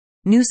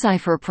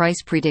NuCypher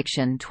Price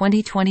Prediction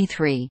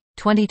 2023,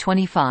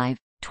 2025,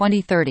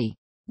 2030.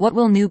 What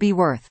will Nu be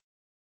worth?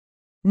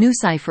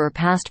 NuCypher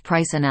Past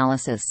Price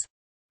Analysis.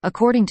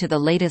 According to the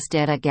latest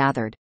data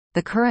gathered,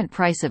 the current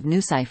price of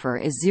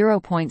NuCypher is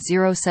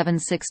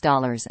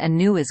 $0.076 and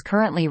Nu is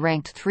currently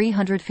ranked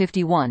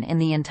 351 in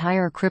the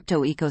entire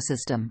crypto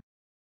ecosystem.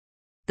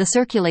 The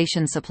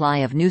circulation supply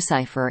of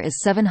NuCypher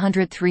is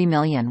 703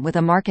 million with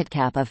a market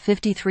cap of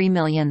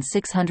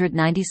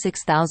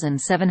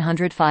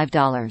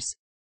 $53,696,705.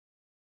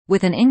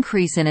 With an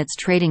increase in its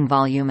trading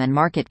volume and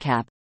market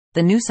cap,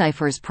 the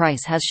NuCypher's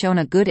price has shown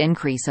a good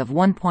increase of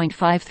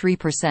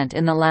 1.53%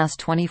 in the last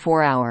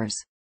 24 hours.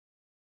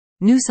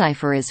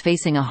 NuCypher is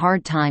facing a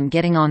hard time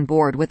getting on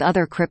board with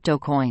other crypto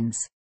coins.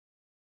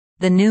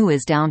 The Nu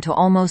is down to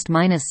almost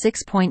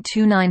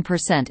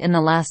 -6.29% in the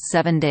last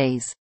 7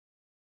 days.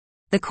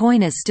 The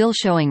coin is still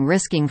showing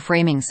risking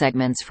framing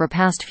segments for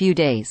past few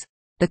days.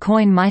 The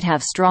coin might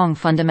have strong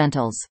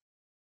fundamentals,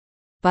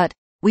 but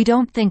we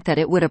don't think that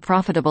it would a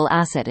profitable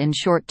asset in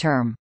short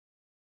term.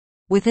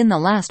 Within the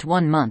last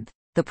 1 month,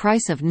 the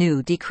price of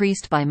Nu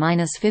decreased by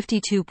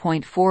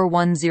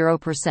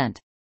 -52.410%,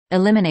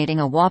 eliminating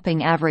a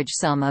whopping average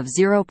sum of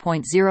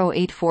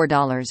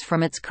 $0.084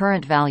 from its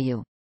current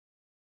value.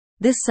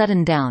 This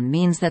sudden down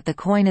means that the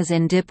coin is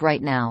in dip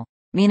right now,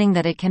 meaning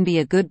that it can be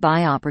a good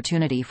buy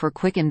opportunity for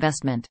quick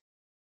investment.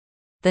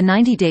 The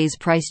 90 days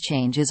price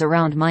change is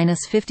around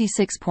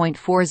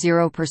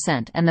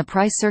 -56.40% and the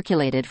price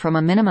circulated from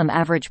a minimum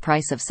average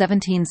price of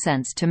 17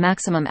 cents to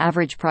maximum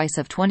average price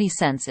of 20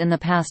 cents in the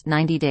past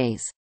 90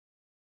 days.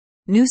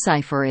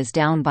 NuCypher is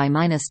down by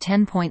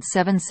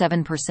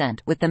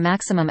 -10.77% with the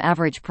maximum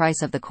average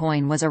price of the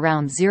coin was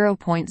around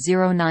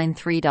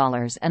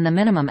 $0.093 and the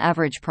minimum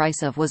average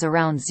price of was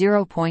around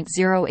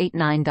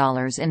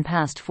 $0.089 in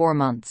past 4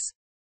 months.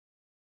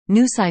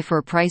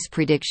 NuCypher Price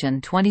Prediction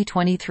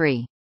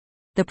 2023.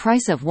 The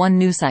price of one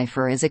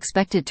NuCypher is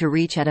expected to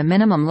reach at a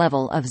minimum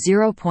level of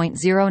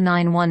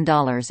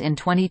 $0.091 in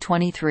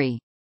 2023.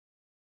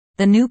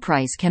 The Nu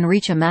price can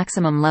reach a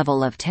maximum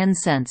level of 10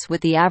 cents with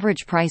the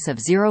average price of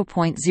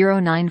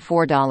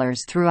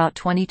 $0.094 throughout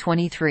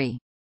 2023.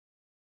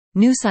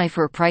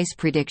 NuCypher Price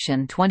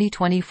Prediction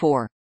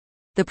 2024.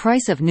 The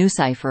price of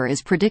NuCypher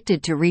is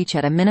predicted to reach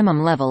at a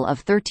minimum level of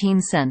 13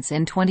 cents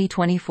in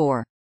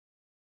 2024.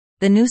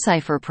 The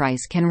NuCypher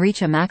price can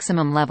reach a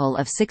maximum level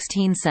of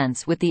 16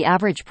 cents with the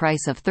average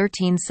price of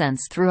 13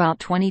 cents throughout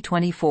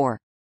 2024.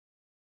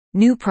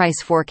 Nu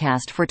price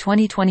forecast for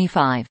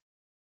 2025.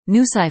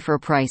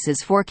 NuCypher price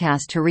is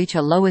forecast to reach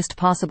a lowest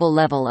possible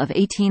level of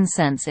 18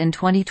 cents in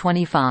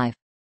 2025.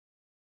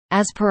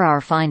 As per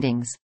our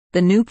findings,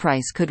 the Nu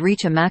price could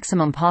reach a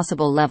maximum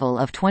possible level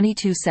of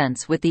 22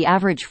 cents with the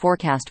average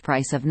forecast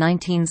price of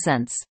 19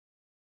 cents.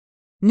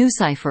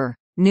 NuCypher,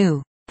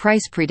 Nu,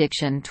 Price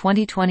Prediction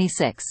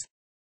 2026.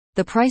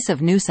 The price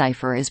of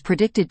NuCypher is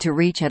predicted to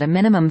reach at a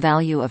minimum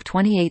value of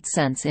 28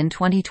 cents in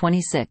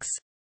 2026.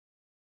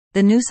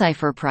 The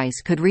NuCypher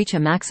price could reach a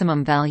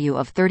maximum value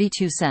of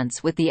 32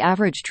 cents with the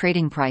average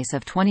trading price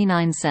of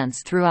 29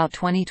 cents throughout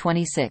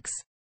 2026.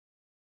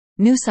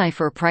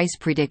 NuCypher Price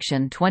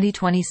Prediction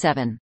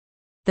 2027.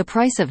 The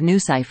price of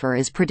NuCypher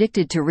is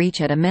predicted to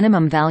reach at a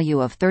minimum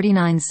value of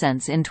 39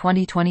 cents in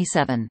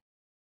 2027.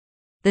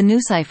 The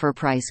NuCypher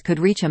price could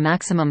reach a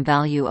maximum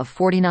value of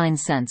 49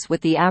 cents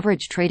with the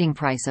average trading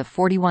price of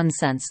 41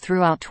 cents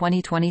throughout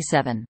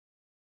 2027.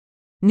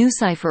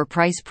 NuCypher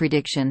Price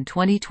Prediction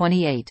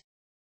 2028.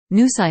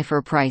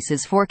 NuCypher price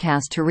is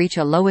forecast to reach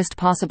a lowest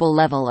possible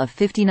level of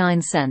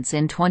 59 cents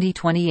in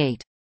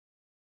 2028.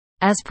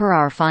 As per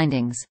our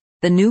findings,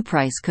 the Nu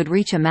price could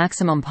reach a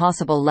maximum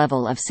possible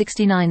level of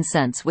 69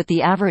 cents with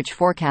the average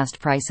forecast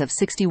price of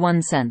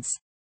 61 cents.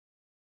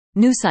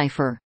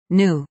 NuCypher,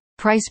 Nu,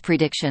 Price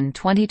Prediction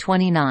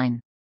 2029.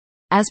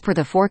 As per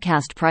the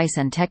forecast price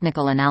and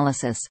technical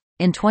analysis,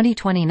 in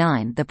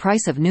 2029 the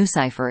price of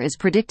NuCypher is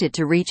predicted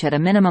to reach at a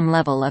minimum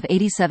level of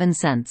 87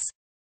 cents.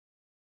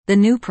 The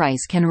Nu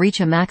price can reach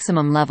a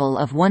maximum level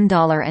of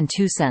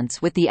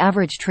 $1.02 with the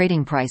average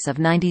trading price of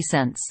 90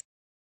 cents.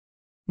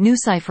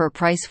 NuCypher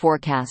Price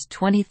Forecast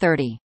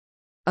 2030.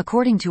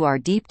 According to our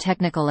deep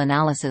technical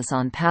analysis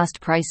on past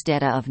price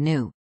data of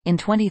Nu, in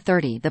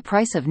 2030 the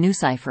price of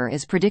NuCypher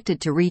is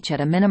predicted to reach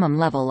at a minimum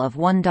level of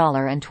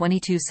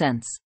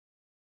 $1.22.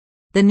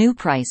 The Nu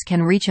price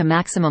can reach a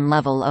maximum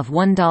level of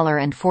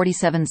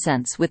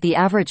 $1.47 with the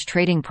average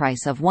trading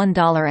price of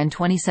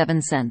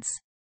 $1.27.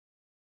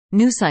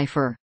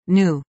 NuCypher,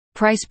 Nu,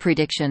 Price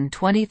Prediction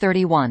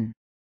 2031.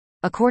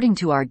 According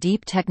to our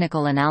deep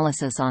technical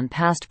analysis on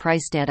past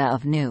price data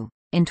of Nu,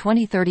 in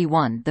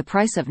 2031 the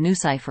price of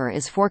NuCypher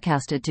is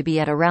forecasted to be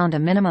at around a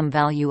minimum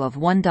value of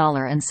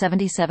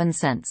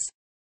 $1.77.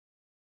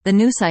 The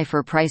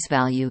NuCypher price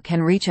value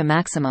can reach a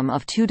maximum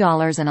of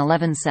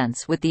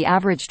 $2.11 with the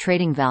average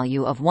trading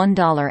value of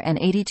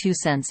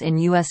 $1.82 in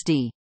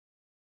USD.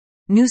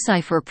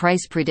 NuCypher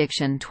Price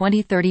Prediction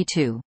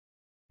 2032.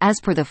 As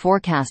per the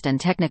forecast and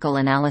technical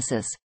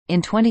analysis,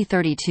 In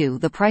 2032,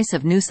 the price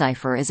of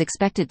NuCypher is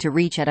expected to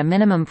reach at a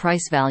minimum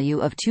price value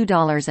of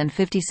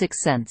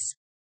 $2.56.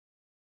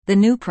 The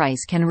new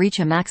price can reach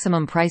a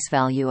maximum price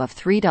value of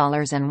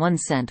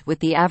 $3.01 with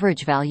the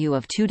average value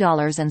of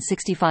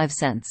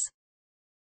 $2.65.